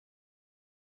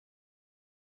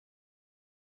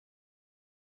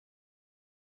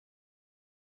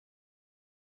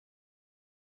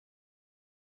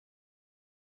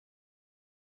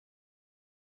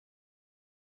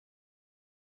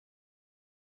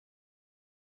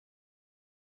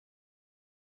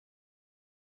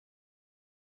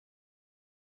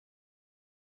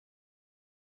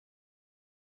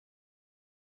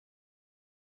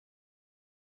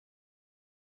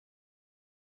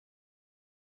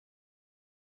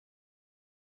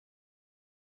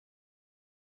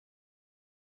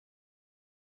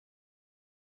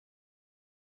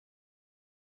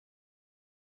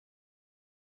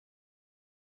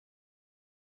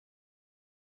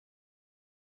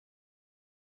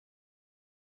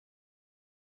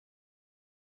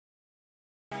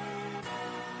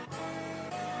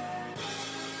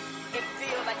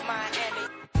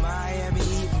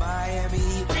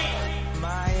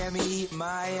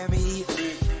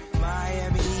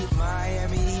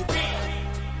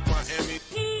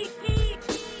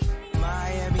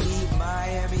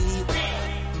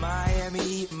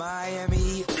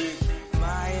Miami,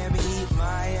 Miami,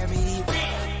 Miami.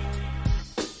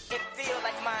 It feels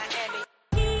like Miami.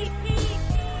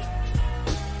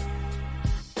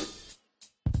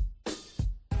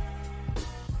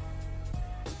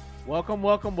 Welcome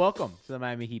to the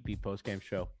Miami Heat Beat Postgame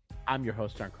Show. I'm your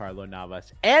host, Giancarlo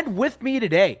Navas. And with me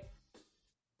today,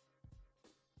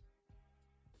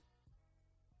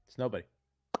 it's nobody.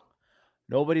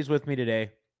 Nobody's with me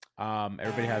today.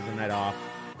 Everybody has a night off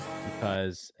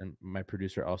and my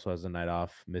producer also has a night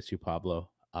off. Miss you, Pablo.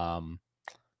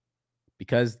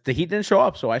 Because the Heat didn't show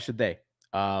up, so why should they?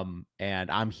 And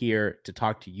I'm here to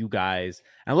talk to you guys.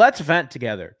 And let's vent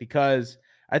together because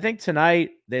I think tonight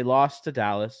they lost to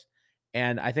Dallas.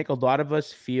 And I think a lot of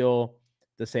us feel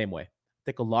the same way. I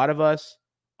think a lot of us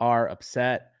are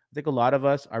upset. I think a lot of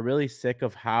us are really sick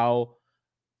of how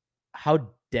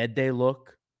dead they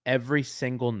look every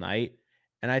single night.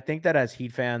 And I think that as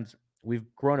Heat fans, we've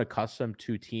grown accustomed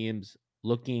to teams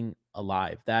looking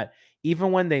alive. That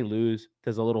even when they lose,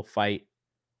 there's a little fight,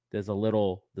 there's a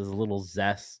little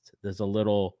zest, there's a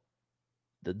little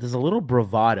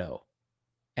bravado,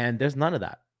 and there's none of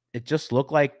that. It just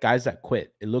looked like guys that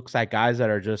quit. It looks like guys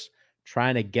that are just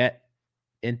trying to get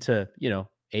into,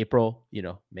 April,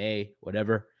 May,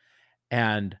 whatever.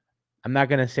 And I'm not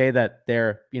going to say that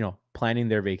they're, planning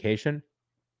their vacation,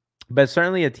 but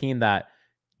certainly a team that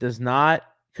does not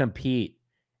compete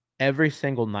every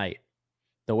single night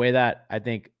the way that I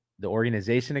think the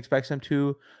organization expects them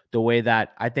to, the way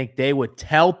that I think they would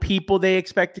tell people they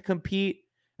expect to compete,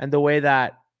 and the way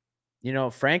that,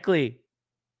 frankly,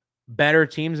 better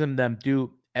teams than them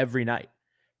do every night.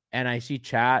 And I see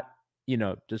chat,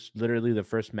 just literally the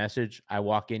first message, I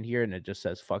walk in here and it just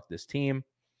says, fuck this team.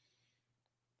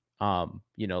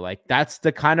 That's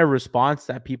the kind of response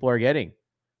that people are getting,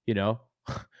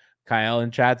 Kyle in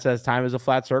chat says time is a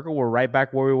flat circle. We're right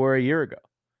back where we were a year ago.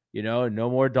 No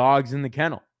more dogs in the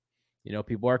kennel.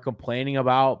 People are complaining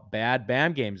about bad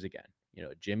Bam games again.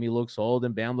 Jimmy looks old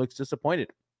and Bam looks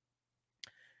disappointed.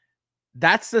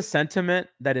 That's the sentiment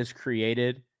that is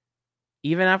created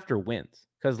even after wins.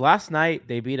 Because last night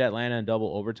they beat Atlanta in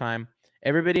double overtime.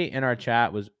 Everybody in our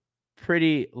chat was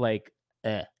pretty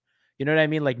eh. You know what I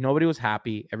mean? Like nobody was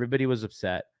happy. Everybody was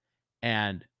upset.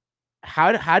 And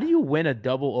how do you win a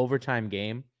double overtime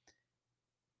game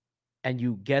and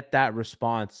you get that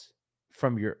response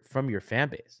from your fan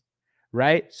base,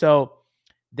 right? So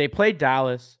they played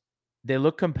Dallas. They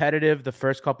look competitive the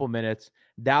first couple minutes.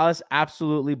 Dallas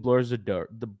absolutely blows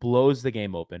the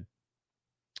game open.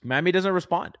 Miami doesn't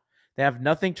respond. They have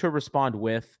nothing to respond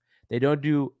with. They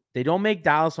don't make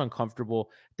Dallas uncomfortable.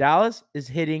 Dallas is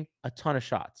hitting a ton of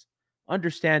shots.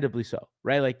 Understandably so,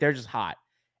 right? Like they're just hot.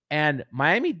 And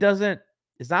Miami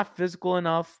is not physical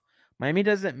enough. Miami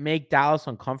doesn't make Dallas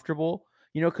uncomfortable,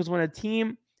 because when a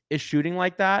team is shooting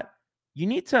like that, you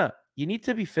need to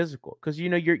be physical because you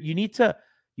need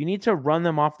to run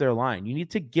them off their line. You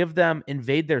need to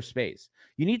invade their space.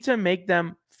 You need to make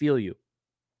them feel you.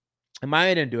 And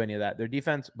Miami didn't do any of that. Their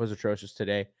defense was atrocious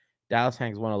today. Dallas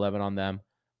hangs 111 on them.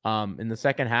 In the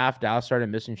second half, Dallas started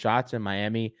missing shots and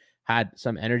Miami had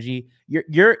some energy.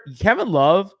 Kevin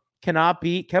Love and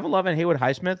Haywood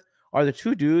Highsmith are the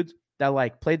two dudes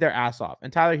that played their ass off.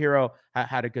 And Tyler Hero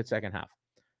had a good second half.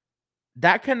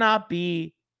 That cannot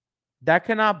be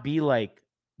like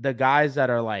the guys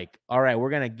that are like, all right, we're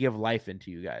going to give life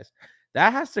into you guys.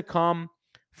 That has to come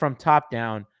from top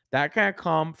down. That can't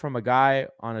come from a guy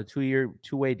on a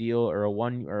 2-way deal or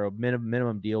a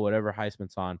minimum deal, whatever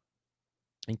Highsmith's on.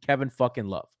 And Kevin fucking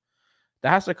Love.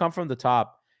 That has to come from the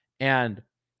top. And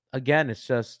again, it's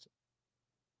just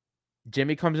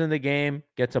Jimmy comes in the game,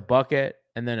 gets a bucket,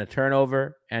 and then a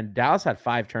turnover. And Dallas had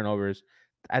 5 turnovers.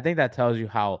 I think that tells you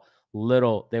how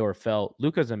little they were felt.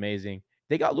 Luka's amazing.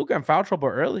 They got Luka in foul trouble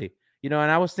early, and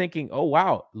I was thinking, oh,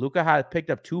 wow, Luka had picked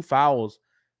up 2 fouls.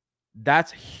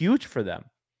 That's huge for them.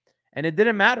 And it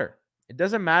didn't matter. It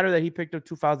doesn't matter that he picked up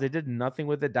 2 fouls. They did nothing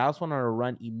with it. Dallas went on a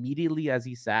run immediately as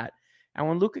he sat. And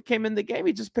when Luka came in the game,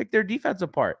 he just picked their defense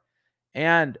apart.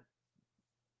 And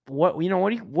what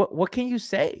can you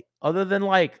say other than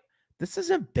this is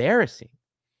embarrassing?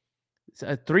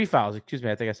 3 fouls, excuse me.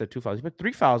 I think I said 2 fouls. He put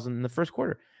 3 fouls in the first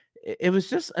quarter. It was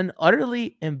just an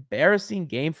utterly embarrassing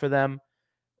game for them.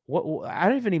 I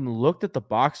don't even looked at the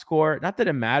box score. Not that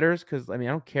it matters because, I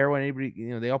don't care when anybody,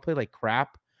 they all play like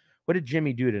crap. What did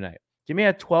Jimmy do tonight? Jimmy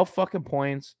had 12 fucking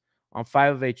points on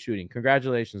 5 of 8 shooting.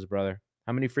 Congratulations, brother.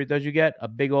 How many free throws you get? A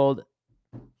big old,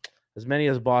 as many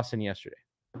as Boston yesterday.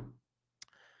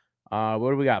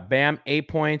 What do we got? Bam, 8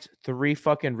 points, 3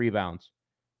 fucking rebounds.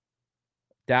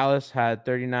 Dallas had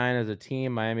 39 as a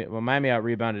team. Miami out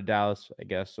rebounded Dallas, I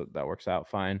guess, so that works out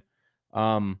fine.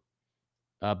 Bam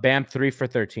 3 for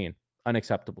 13.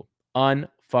 Unacceptable.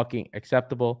 Unfucking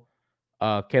acceptable.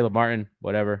 Caleb Martin,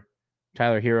 whatever.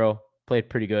 Tyler Hero played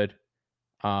pretty good,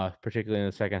 particularly in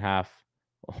the second half.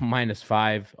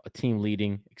 -5, a team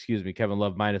leading. Excuse me, Kevin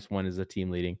Love -1 is a team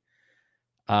leading.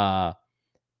 And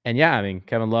yeah, I mean,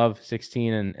 Kevin Love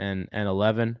 16 and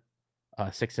 11,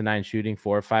 6 and 9 shooting,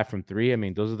 4 or 5 from 3. I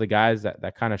mean, those are the guys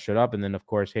that kind of showed up. And then of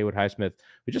course Haywood Highsmith,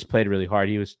 who just played really hard.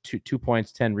 He was 2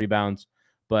 points, 10 rebounds,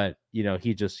 but you know,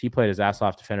 he played his ass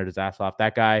off, defended his ass off.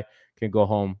 That guy can go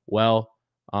home well.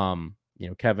 You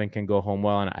know, Kevin can go home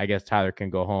well, and I guess Tyler can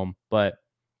go home. But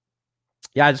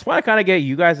yeah, I just want to kind of get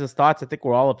you guys' thoughts. I think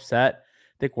we're all upset.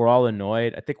 I think we're all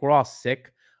annoyed. I think we're all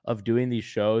sick of doing these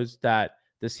shows that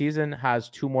the season has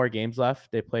 2 more games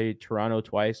left. They played Toronto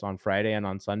twice on Friday and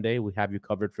on Sunday. We have you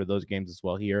covered for those games as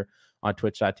well here on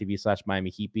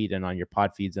twitch.tv/Miami Heat Beat and on your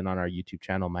pod feeds and on our YouTube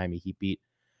channel, Miami Heat Beat.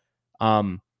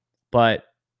 But,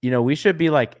 you know, we should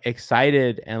be like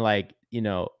excited and like, you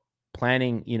know,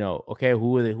 planning, you know, okay,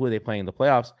 who are they playing in the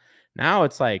playoffs? Now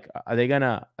it's like, are they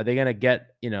gonna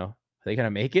get, you know, are they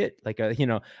gonna make it? Like, you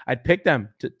know, I'd pick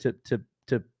them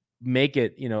to make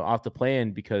it, you know, off the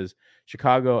play-in because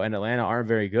Chicago and Atlanta aren't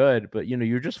very good. But you know,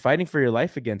 you're just fighting for your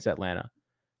life against Atlanta.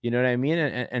 You know what I mean?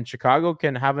 And Chicago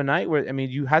can have a night where, I mean,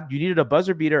 you needed a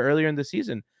buzzer beater earlier in the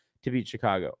season to beat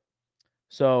Chicago.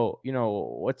 So, you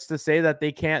know, what's to say that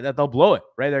they'll blow it,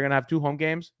 right? They're going to have 2 home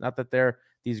games. Not that they're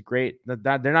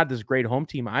they're not this great home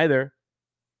team either.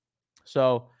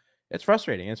 So it's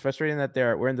frustrating. It's frustrating that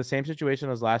we're in the same situation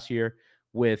as last year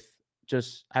with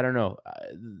just, I don't know,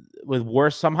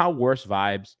 with somehow worse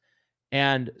vibes.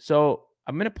 And so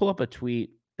I'm going to pull up a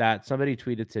tweet that somebody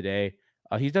tweeted today.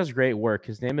 He does great work.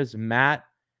 His name is Matt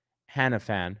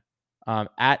Hanafan,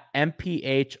 at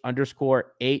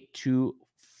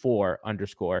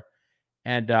MPH_824_.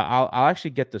 And I'll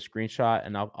actually get the screenshot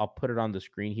and I'll put it on the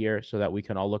screen here so that we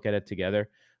can all look at it together.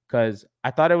 Because I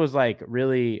thought it was like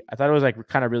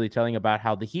kind of really telling about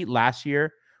how the Heat last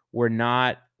year were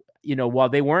not, you know, while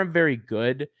they weren't very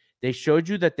good, they showed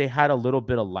you that they had a little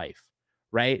bit of life,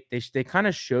 right? They kind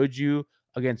of showed you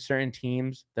against certain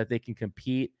teams that they can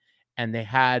compete, and they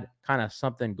had kind of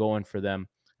something going for them.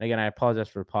 And again, I apologize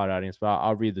for the pod audience, but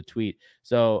I'll read the tweet.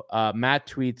 So Matt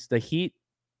tweets,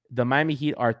 the Miami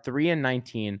Heat are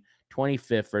 3-19,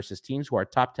 25th versus teams who are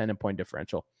top 10 in point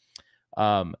differential.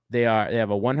 They have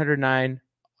a 109,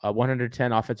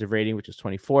 110 offensive rating, which is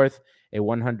 24th, a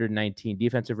 119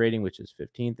 defensive rating, which is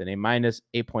 15th, and a minus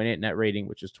 8.8 net rating,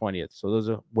 which is 20th. So those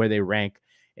are where they rank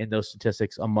in those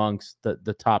statistics amongst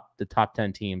the top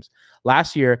 10 teams.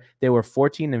 Last year, they were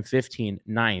 14 and 15,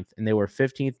 9th, and they were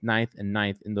 15th, 9th, and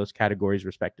 9th in those categories,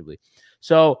 respectively.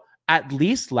 So at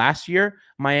least last year,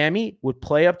 Miami would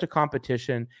play up to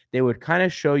competition. They would kind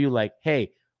of show you like,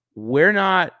 hey, we're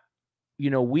not, you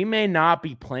know, we may not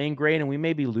be playing great and we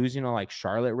may be losing to like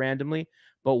Charlotte randomly,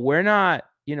 but we're not,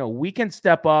 you know, we can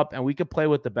step up and we can play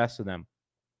with the best of them.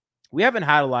 We haven't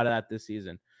had a lot of that this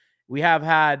season. We have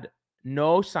had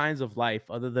no signs of life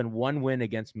other than 1 win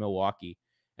against Milwaukee,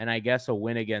 and I guess a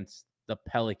win against the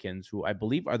Pelicans, who I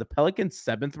believe are the Pelicans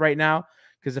 7th right now.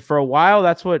 Because for a while,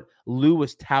 that's what Lou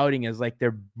was touting as like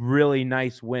their really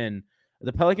nice win.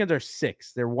 The Pelicans are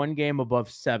 6th. They're 1 game above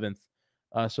 7th.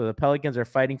 So the Pelicans are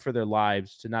fighting for their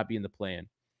lives to not be in the play-in.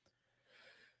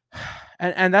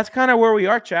 And that's kind of where we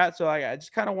are, chat. So I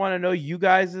just kind of want to know you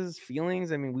guys'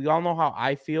 feelings. I mean, we all know how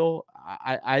I feel.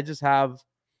 I just have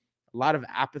a lot of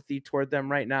apathy toward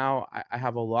them right now. I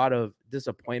have a lot of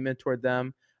disappointment toward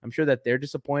them. I'm sure that they're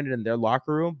disappointed in their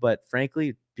locker room, but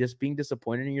frankly, just being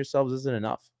disappointed in yourselves isn't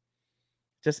enough.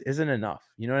 Just isn't enough.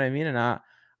 You know what I mean? And I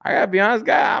gotta be honest,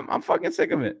 guy, I'm fucking sick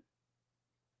of it.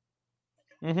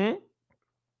 I'm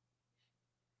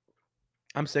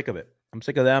sick of it. I'm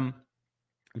sick of them.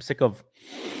 I'm sick of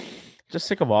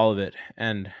all of it.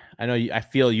 And I know I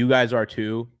feel you guys are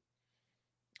too.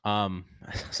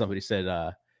 Somebody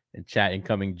said in chat,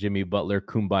 incoming Jimmy Butler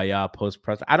kumbaya post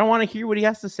press. I don't want to hear what he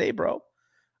has to say, bro.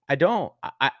 I don't.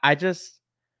 I just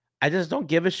don't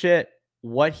give a shit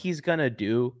what he's gonna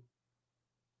do.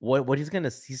 What he's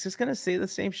just gonna say the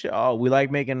same shit. Oh, we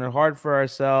like making it hard for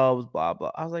ourselves, blah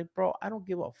blah. I was like, bro, I don't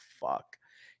give a fuck.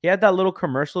 He had that little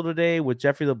commercial today with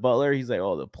Jeffrey the Butler. He's like,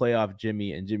 oh, the playoff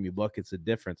Jimmy and Jimmy Bucket's the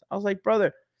difference. I was like,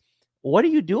 brother, what are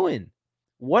you doing?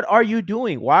 What are you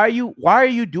doing? Why are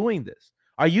you doing this?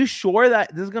 Are you sure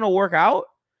that this is gonna work out?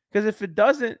 Because if it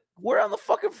doesn't, we're on the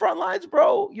fucking front lines,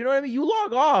 bro. You know what I mean? You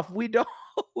log off. We don't.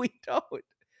 We don't.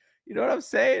 You know what I'm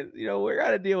saying? You know, we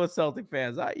got to deal with Celtic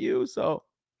fans, not you. So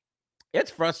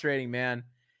it's frustrating, man.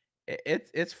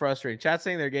 it's frustrating. Chat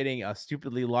saying they're getting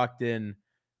stupidly locked in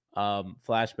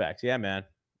flashbacks. Yeah, man.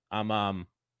 I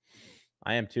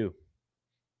am too.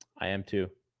 I am too.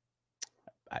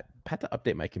 I had to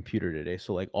update my computer today.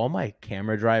 So like all my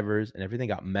camera drivers and everything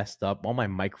got messed up. All my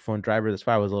microphone drivers. That's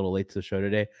why I was a little late to the show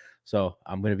today. So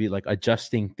I'm gonna be like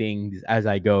adjusting things as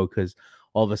I go because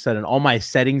all of a sudden all my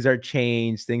settings are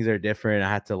changed. Things are different. I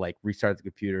had to like restart the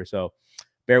computer. So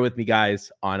bear with me,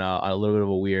 guys, on a little bit of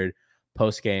a weird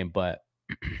post game. But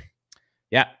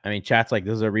yeah, I mean, chat's like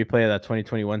this is a replay of that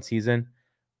 2021 season.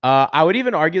 I would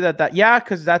even argue that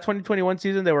because that 2021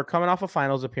 season they were coming off a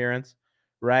finals appearance.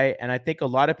 Right. And I think a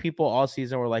lot of people all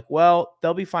season were like, well,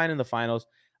 they'll be fine in the finals.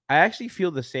 I actually feel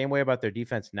the same way about their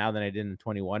defense now than I did in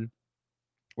 21,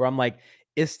 where I'm like,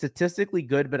 it's statistically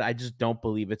good, but I just don't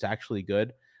believe it's actually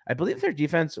good. I believe their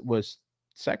defense was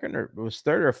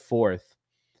third or fourth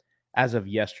as of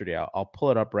yesterday. I'll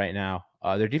pull it up right now.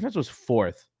 Their defense was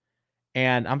fourth.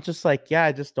 And I'm just like, yeah,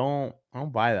 I don't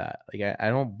buy that. Like, I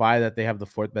don't buy that they have the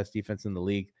fourth best defense in the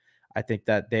league. I think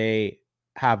that they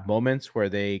have moments where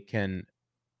they can.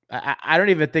 I don't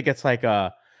even think it's like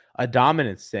a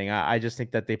dominance thing. I just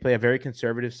think that they play a very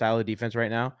conservative style of defense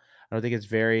right now. I don't think it's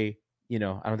very, I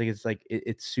don't think it's like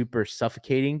it's super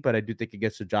suffocating, but I do think it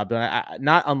gets the job done.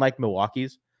 Not unlike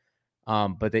Milwaukee's,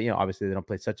 but they, obviously they don't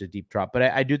play such a deep drop. But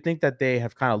I do think that they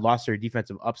have kind of lost their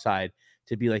defensive upside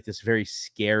to be like this very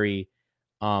scary,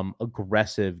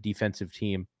 aggressive defensive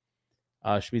team.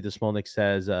 Shmita Smolnik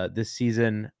says this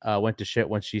season went to shit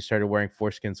once she started wearing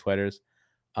foreskin sweaters.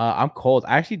 I'm cold.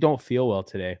 I actually don't feel well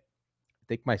today. I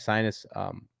think my sinus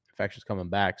infection's coming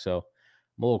back, so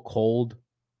I'm a little cold.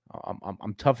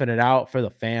 I'm toughing it out for the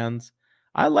fans.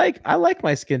 I like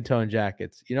my skin tone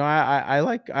jackets. I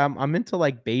like I'm into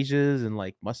like beiges and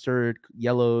like mustard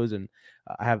yellows, and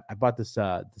I bought this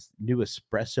new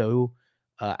espresso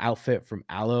outfit from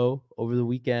Aloe over the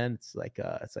weekend. It's like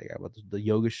I bought the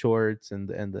yoga shorts and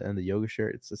the yoga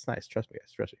shirt. It's nice. Trust me,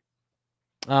 guys. Trust me.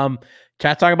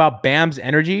 Chat talking about Bam's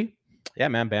energy. Yeah,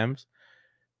 man, Bam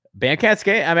can't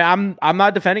skate. I mean, I'm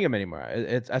not defending him anymore.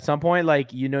 It's at some point,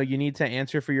 like, you need to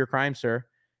answer for your crime, sir.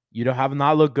 You don't have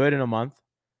not looked good in a month.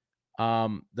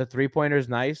 The 3-pointer is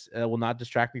nice. It will not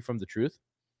distract me from the truth.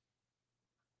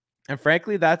 And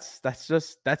frankly, that's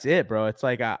it, bro. It's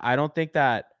like I don't think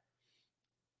that.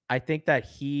 I think that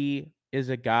he is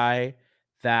a guy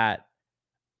that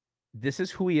this is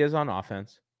who he is on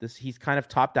offense. He's kind of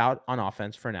topped out on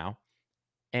offense for now.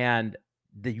 And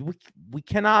we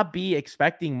cannot be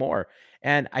expecting more.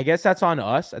 And I guess that's on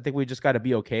us. I think we just got to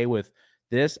be okay with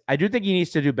this. I do think he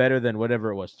needs to do better than whatever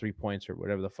it was, 3 points or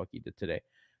whatever the fuck he did today.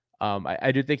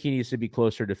 I do think he needs to be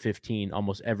closer to 15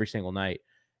 almost every single night.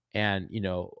 And,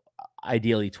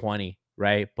 ideally 20,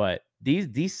 right? But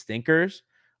these stinkers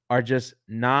are just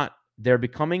not, they're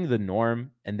becoming the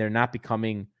norm, and they're not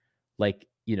becoming like,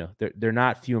 they're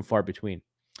not few and far between,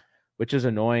 which is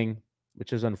annoying,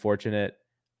 which is unfortunate.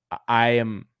 I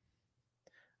don't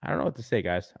know what to say,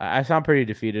 guys. I sound pretty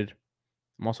defeated.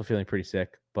 I'm also feeling pretty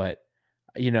sick, but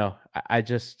I'm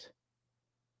just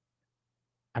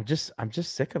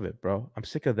sick of it, bro. I'm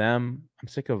sick of them.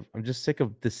 I'm just sick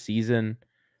of this season.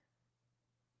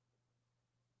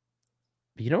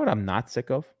 But you know what I'm not sick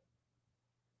of?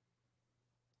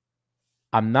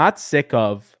 I'm not sick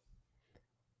of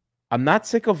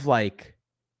like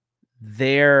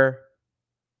their,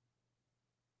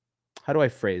 how do I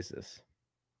phrase this?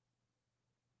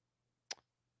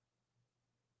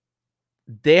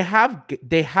 They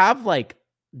have like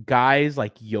guys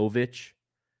like Jovic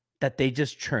that they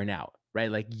just churn out, right?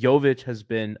 Like Jovic has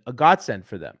been a godsend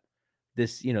for them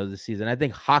this season. I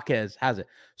think Jaquez has it.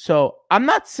 So I'm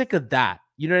not sick of that.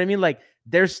 You know what I mean? Like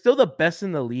they're still the best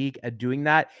in the league at doing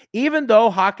that, even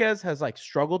though Jaquez has like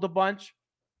struggled a bunch.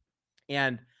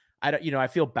 And I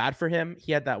feel bad for him.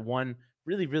 He had that one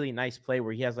really, really nice play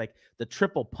where he has like the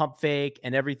triple pump fake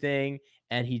and everything,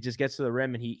 and he just gets to the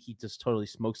rim and he just totally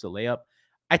smokes the layup.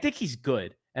 I think he's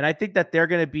good. And I think that they're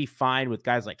going to be fine with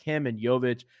guys like him and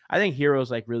Jovic. I think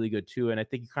Hero's like really good too. And I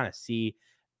think you kind of see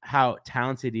how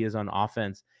talented he is on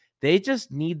offense. They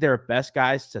just need their best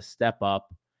guys to step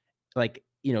up. Like,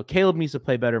 Caleb needs to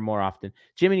play better more often.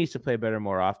 Jimmy needs to play better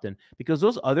more often, because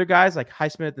those other guys like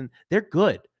Highsmith, and they're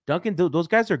good. Duncan, those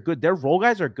guys are good. Their role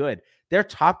guys are good. Their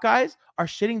top guys are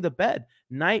shitting the bed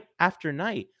night after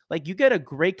night. Like, you get a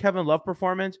great Kevin Love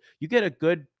performance. You get a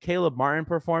good Caleb Martin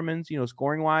performance,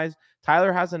 scoring wise.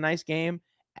 Tyler has a nice game.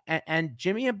 And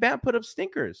Jimmy and Bam put up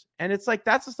stinkers. And it's like,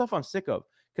 that's the stuff I'm sick of.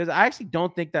 Because I actually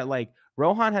don't think that, like,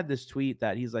 Rohan had this tweet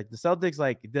that he's like, the Celtics,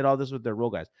 like, did all this with their role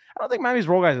guys. I don't think Miami's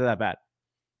role guys are that bad.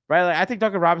 Right? Like, I think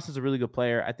Duncan Robinson's a really good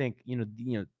player. I think,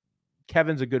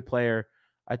 Kevin's a good player.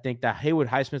 I think that Haywood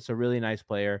Highsmith's a really nice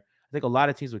player. I think a lot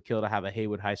of teams would kill to have a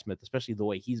Haywood Highsmith, especially the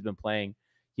way he's been playing.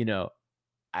 You know,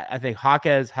 I think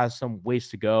Jaquez has some ways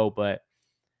to go, but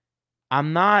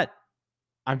I'm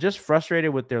just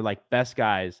frustrated with their like best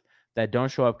guys that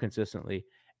don't show up consistently.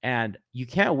 And you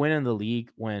can't win in the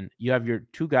league when you have your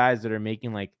two guys that are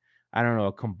making like, I don't know,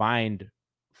 a combined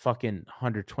fucking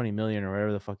 120 million or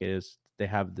whatever the fuck it is. They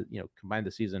have the, combined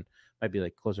the season might be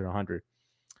like closer to 100.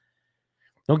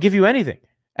 Don't give you anything.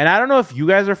 And I don't know if you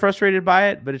guys are frustrated by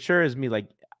it, but it sure is me. Like,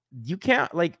 you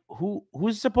can't, like,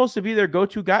 who's supposed to be their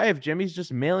go-to guy if Jimmy's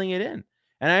just mailing it in?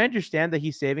 And I understand that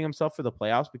he's saving himself for the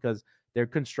playoffs because they're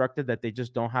constructed that they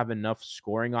just don't have enough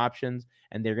scoring options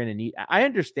and they're going to need. I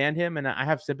understand him and I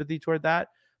have sympathy toward that,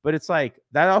 but it's like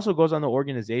that also goes on the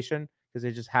organization because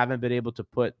they just haven't been able to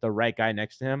put the right guy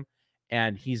next to him,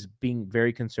 and he's being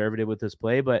very conservative with his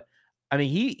play. But I mean,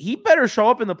 he better show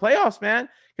up in the playoffs, man,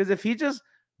 because if he just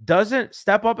doesn't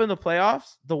step up in the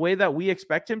playoffs the way that we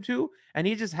expect him to, and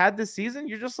he just had this season,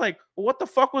 you're just like, well, what the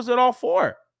fuck was it all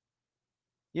for?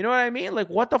 You know what I mean? Like,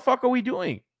 what the fuck are we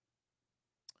doing?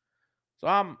 So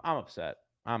I'm upset.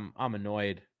 I'm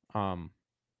annoyed. I'm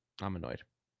annoyed.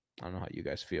 I don't know how you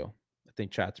guys feel. I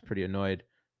think chat's pretty annoyed.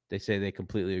 They say they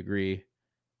completely agree.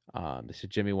 They said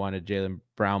Jimmy wanted Jaylen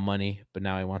Brown money, but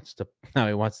now he wants to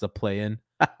play in.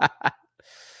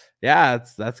 Yeah,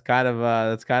 that's kind of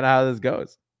how this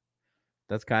goes.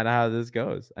 That's kind of how this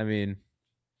goes. I mean,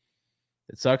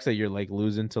 it sucks that you're like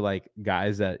losing to like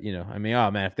guys that, I mean,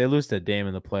 oh man, if they lose to Dame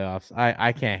in the playoffs,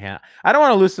 I can't handle. I don't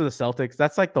want to lose to the Celtics.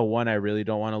 That's like the one I really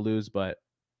don't want to lose, but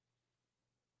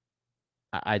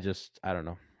I don't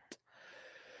know.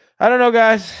 I don't know,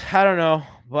 guys. I don't know.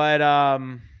 But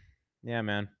yeah,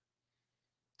 man.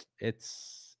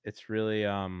 It's really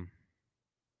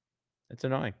it's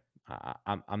annoying.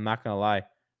 I'm not gonna lie.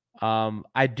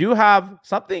 I do have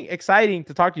something exciting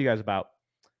to talk to you guys about.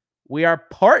 We are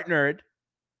partnered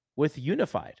with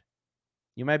Unified.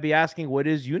 You might be asking, what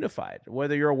is Unified?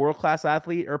 Whether you're a world-class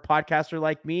athlete or podcaster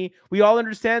like me, we all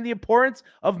understand the importance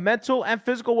of mental and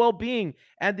physical well-being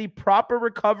and the proper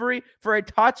recovery for a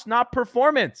top-notch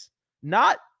performance.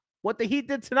 Not what the Heat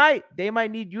did tonight. They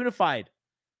might need Unified.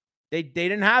 They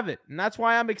didn't have it. And that's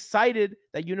why I'm excited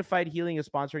that Unified Healing is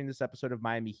sponsoring this episode of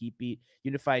Miami Heat Beat.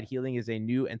 Unified Healing is a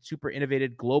new and super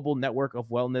innovative global network of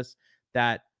wellness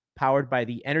that powered by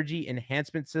the Energy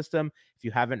Enhancement System. If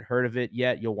you haven't heard of it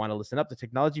yet, you'll want to listen up. The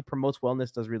technology promotes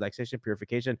wellness, does relaxation,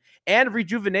 purification, and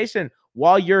rejuvenation.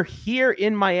 While you're here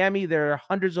in Miami, there are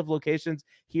hundreds of locations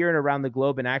here and around the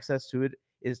globe, and access to it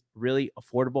is really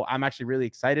affordable. I'm actually really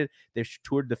excited. They've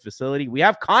toured the facility. We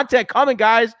have content coming,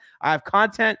 guys. I have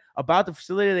content about the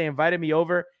facility. They invited me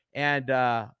over, and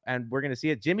we're gonna see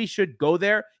it. Jimmy should go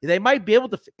there. They might be able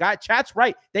to. God, chat's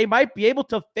right. They might be able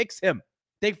to fix him.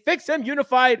 They fix him.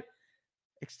 Unified.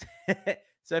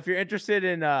 So if you're interested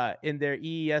in their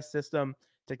EES system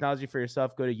technology for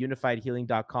yourself, go to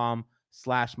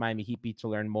unifiedhealing.com/Miami Heat Beat to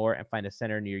learn more and find a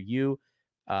center near you.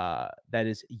 That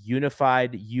is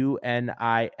unified,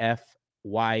 UNIFYD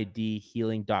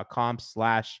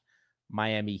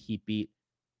healing.com/Miami Heat Beat.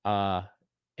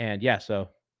 And yeah, so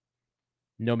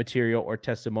no material or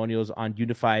testimonials on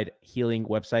Unified Healing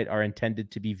website are intended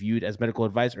to be viewed as medical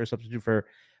advice or substitute for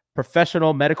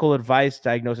professional medical advice,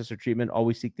 diagnosis, or treatment.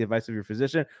 Always seek the advice of your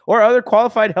physician or other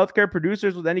qualified healthcare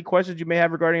producers with any questions you may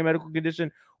have regarding a medical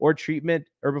condition or treatment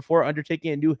or before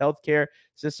undertaking a new healthcare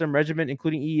system regimen,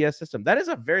 including EES system. That is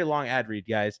a very long ad read,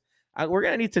 guys. We're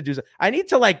going to need to do I need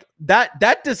to like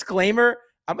that disclaimer.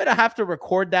 I'm going to have to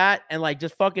record that and like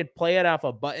just fucking play it off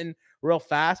a button real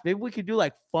fast. Maybe we could do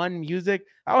like fun music.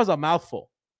 That was a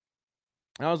mouthful.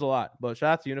 That was a lot, but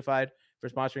shout out to Unified for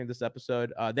sponsoring this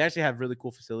episode. They actually have really cool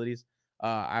facilities.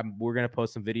 We're gonna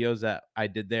post some videos that I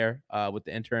did there with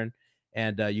the intern,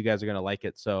 and you guys are gonna like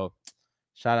it. So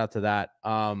shout out to that.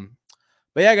 But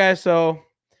yeah, guys. So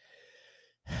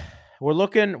we're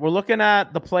looking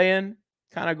at the play-in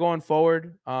kind of going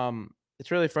forward. It's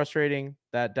really frustrating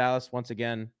that Dallas once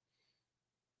again,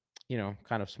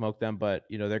 kind of smoked them, but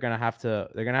they're gonna have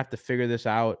to figure this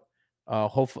out.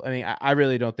 Hopefully, I mean, I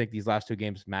really don't think these last two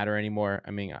games matter anymore.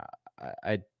 I mean,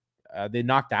 they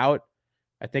knocked out.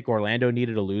 I think Orlando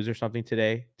needed a lose or something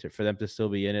today for them to still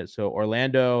be in it. So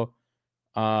Orlando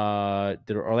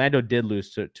did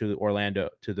lose to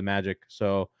the Magic.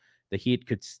 So the Heat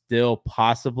could still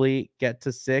possibly get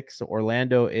to 6. So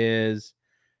Orlando is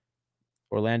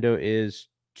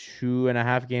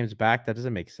 2.5 games back. That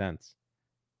doesn't make sense.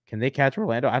 Can they catch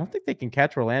Orlando? I don't think they can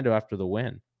catch Orlando after the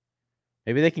win.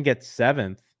 Maybe they can get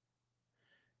 7th.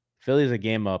 Philly's a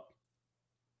game up.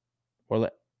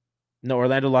 No,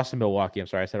 Orlando lost to Milwaukee. I'm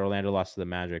sorry, I said Orlando lost to the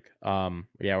Magic.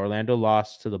 Yeah, Orlando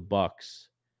lost to the Bucks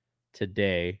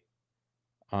today.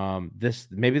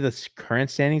 Maybe the current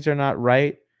standings are not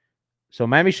right. So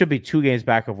Miami should be 2 games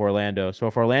back of Orlando. So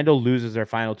if Orlando loses their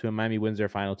final 2 and Miami wins their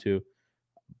final 2,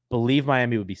 believe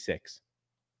Miami would be 6.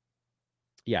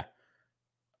 Yeah.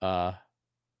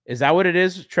 Is that what it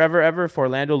is, Trevor? Ever if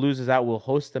Orlando loses out, we'll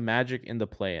host the Magic in the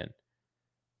play-in.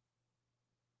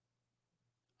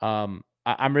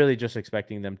 I'm really just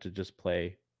expecting them to just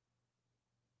play.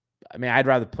 I mean, I'd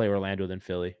rather play Orlando than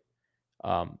Philly.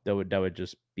 That would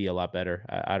just be a lot better.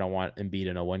 I don't want Embiid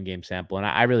in a 1-game sample, and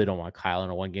I really don't want Kyle in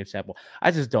a 1-game sample.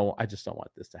 I just don't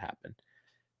want this to happen.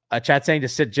 Chat saying to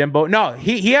sit Jimbo. No,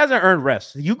 he hasn't earned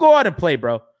rest. You go out and play,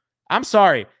 bro. I'm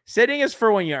sorry. Sitting is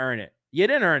for when you earn it. You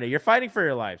didn't earn it. You're fighting for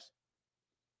your lives.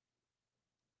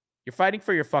 You're fighting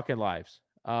for your fucking lives.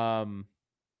 How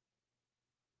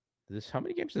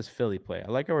many games does Philly play?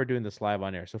 I like how we're doing this live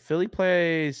on air. So Philly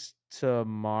plays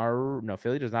tomorrow. No,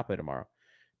 Philly does not play tomorrow.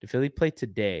 Did Philly play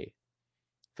today?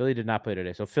 Philly did not play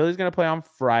today. So Philly's going to play on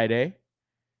Friday.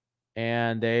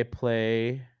 And they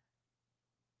play...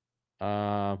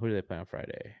 who do they play on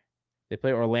Friday? They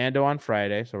play Orlando on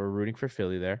Friday. So we're rooting for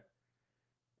Philly there.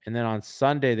 And then on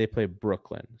Sunday, they play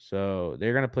Brooklyn. So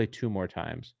they're going to play 2 more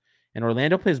times. And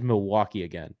Orlando plays Milwaukee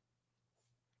again.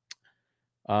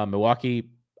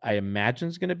 Milwaukee, I imagine,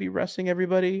 is going to be resting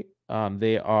everybody.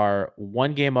 They are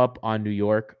 1 game up on New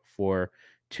York for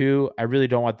 2. I really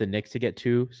don't want the Knicks to get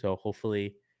 2. So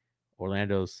hopefully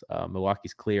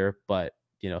Milwaukee's clear. But,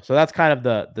 so that's kind of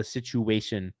the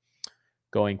situation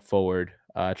going forward.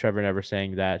 Trevor Never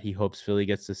saying that he hopes Philly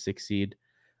gets the 6th seed.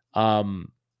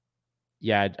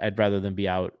 Yeah, I'd rather them be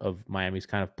out of Miami's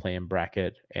kind of play-in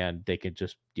bracket and they could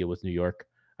just deal with New York,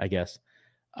 I guess.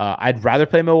 I'd rather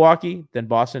play Milwaukee than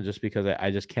Boston just because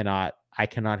I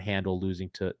cannot handle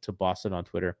losing to Boston on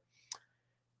Twitter.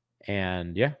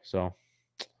 And yeah, so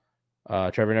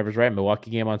Trevor Never's right.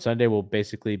 Milwaukee game on Sunday will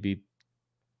basically be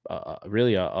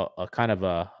really a kind of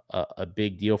a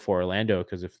big deal for Orlando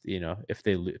because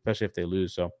especially if they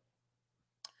lose. So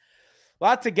a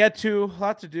lot to get to, a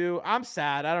lot to do. I'm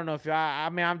sad. I don't know if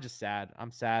I'm just sad. I'm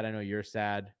sad. I know you're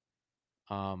sad.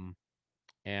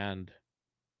 And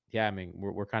yeah, I mean,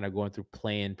 we're kind of going through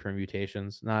play-in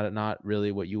permutations. Not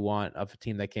really what you want of a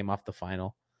team that came off the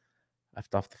finals.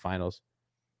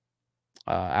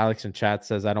 Alex in chat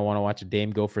says, I don't want to watch a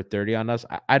Dame go for 30 on us.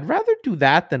 I'd rather do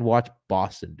that than watch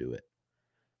Boston do it.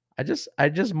 I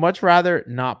just much rather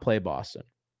not play Boston.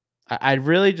 I'd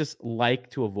really just like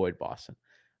to avoid Boston.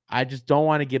 I just don't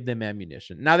want to give them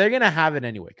ammunition. Now, they're going to have it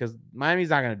anyway because Miami's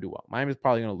not going to do well. Miami's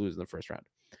probably going to lose in the first round.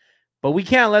 But we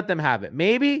can't let them have it.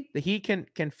 Maybe the Heat can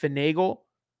finagle.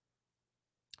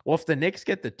 Well, if the Knicks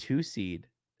get the 2 seed,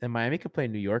 then Miami could play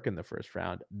New York in the first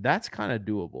round. That's kind of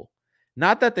doable.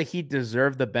 Not that the Heat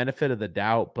deserve the benefit of the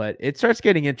doubt, but it starts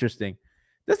getting interesting.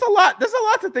 There's a lot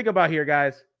to think about here,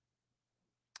 guys.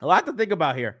 A lot to think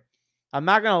about here. I'm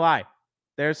not going to lie.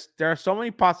 There are so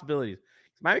many possibilities.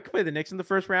 Miami could play the Knicks in the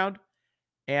first round,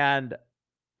 and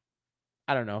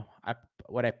I don't know.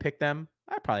 Would I pick them?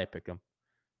 I'd probably pick them.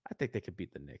 I think they could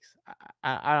beat the Knicks.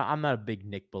 I'm not a big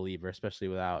Knick believer, especially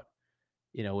without,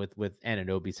 with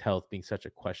Anunoby's health being such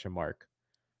a question mark.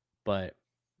 But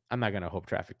I'm not going to hope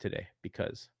traffic today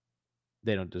because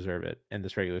they don't deserve it. And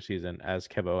this regular season, as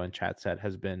Kevo and chat said,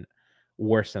 has been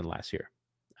worse than last year.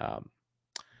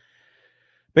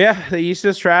 But yeah, the East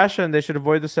is trash, and they should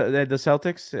avoid the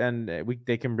Celtics, and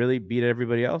they can really beat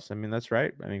everybody else. I mean, that's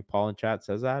right. I mean, Paul in chat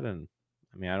says that, and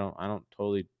I mean, I don't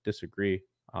totally disagree.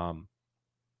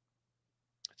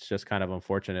 It's just kind of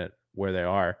unfortunate where they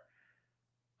are.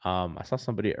 I saw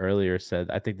somebody earlier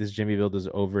said, I think this Jimmy build is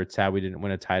over. It's sad we didn't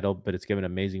win a title, but it's given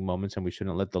amazing moments, and we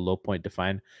shouldn't let the low point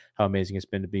define how amazing it's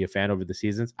been to be a fan over the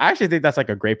seasons. I actually think that's like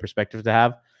a great perspective to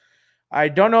have. I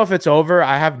don't know if it's over.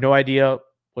 I have no idea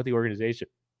what the organization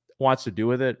wants to do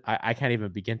with it. I can't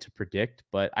even begin to predict,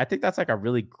 but I think that's like a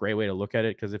really great way to look at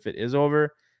it, because if it is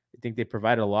over, I think they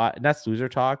provided a lot, and that's loser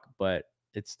talk, but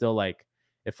it's still like,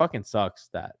 it fucking sucks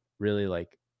that really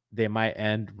like they might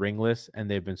end ringless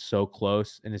and they've been so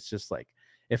close, and it's just like,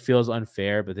 it feels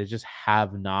unfair, but they just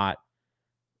have not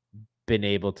been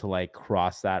able to like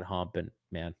cross that hump. And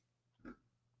man,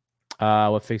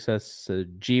 what fix us?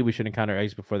 Gee, we should encounter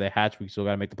eggs before they hatch. We still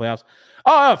got to make the playoffs.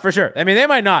 Oh, for sure. I mean, they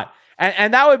might not.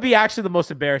 And that would be actually the most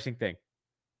embarrassing thing.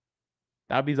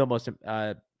 That would be the most.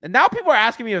 And now people are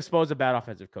asking me if Spo's a bad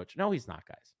offensive coach. No, he's not,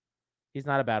 guys. He's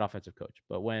not a bad offensive coach.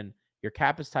 But when your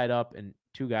cap is tied up and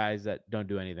 2 guys that don't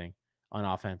do anything on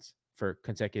offense for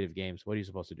consecutive games, what are you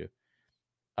supposed to do?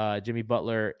 Jimmy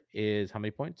Butler is how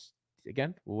many points?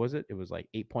 again, what was it? It was like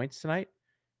 8 points tonight,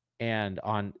 and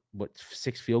on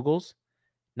 6 field goals.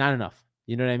 Not enough.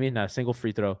 You know what I mean? Not a single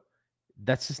free throw.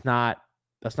 That's just not.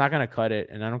 That's not gonna cut it.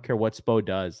 And I don't care what Spo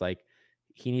does. Like,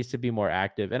 he needs to be more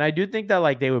active. And I do think that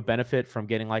like they would benefit from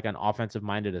getting like an offensive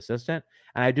minded assistant.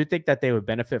 And I do think that they would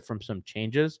benefit from some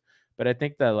changes. But I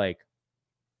think that like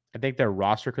I think their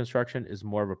roster construction is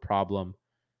more of a problem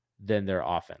than their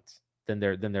offense, than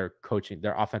their coaching,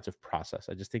 their offensive process.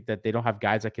 I just think that they don't have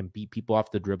guys that can beat people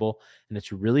off the dribble, and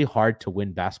it's really hard to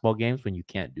win basketball games when you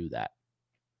can't do that.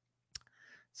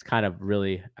 It's kind of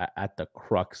really at the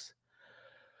crux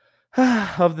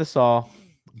of this all.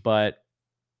 But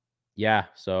yeah,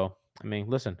 so I mean,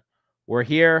 listen, we're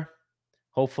here.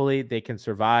 Hopefully they can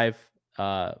survive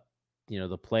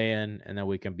the play-in, and then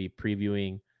we can be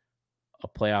previewing a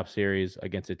playoff series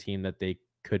against a team that they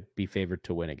could be favored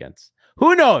to win against.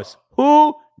 Who knows?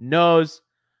 Who knows?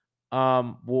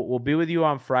 We'll be with you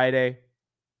on Friday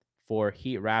for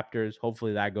Heat Raptors.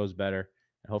 Hopefully that goes better.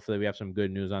 And hopefully we have some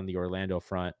good news on the Orlando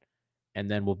front. And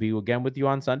then we'll be again with you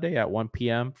on Sunday at 1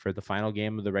 p.m. for the final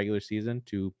game of the regular season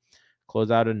to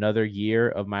close out another year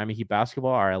of Miami Heat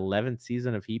basketball, our 11th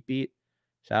season of Heat Beat.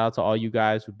 Shout out to all you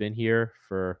guys who've been here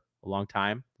for a long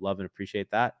time. Love and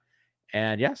appreciate that.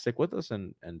 And yeah, stick with us.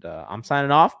 And I'm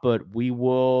signing off, but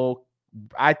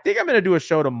I think I'm going to do a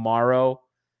show tomorrow,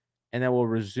 and then we'll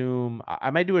resume. I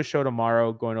might do a show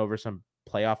tomorrow going over some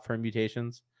playoff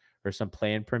permutations or some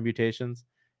play-in permutations.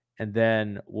 And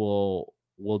then we'll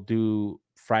do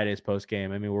Friday's post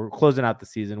game. I mean, we're closing out the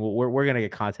season. We're going to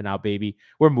get content out, baby.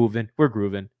 We're moving. We're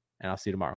grooving. And I'll see you tomorrow.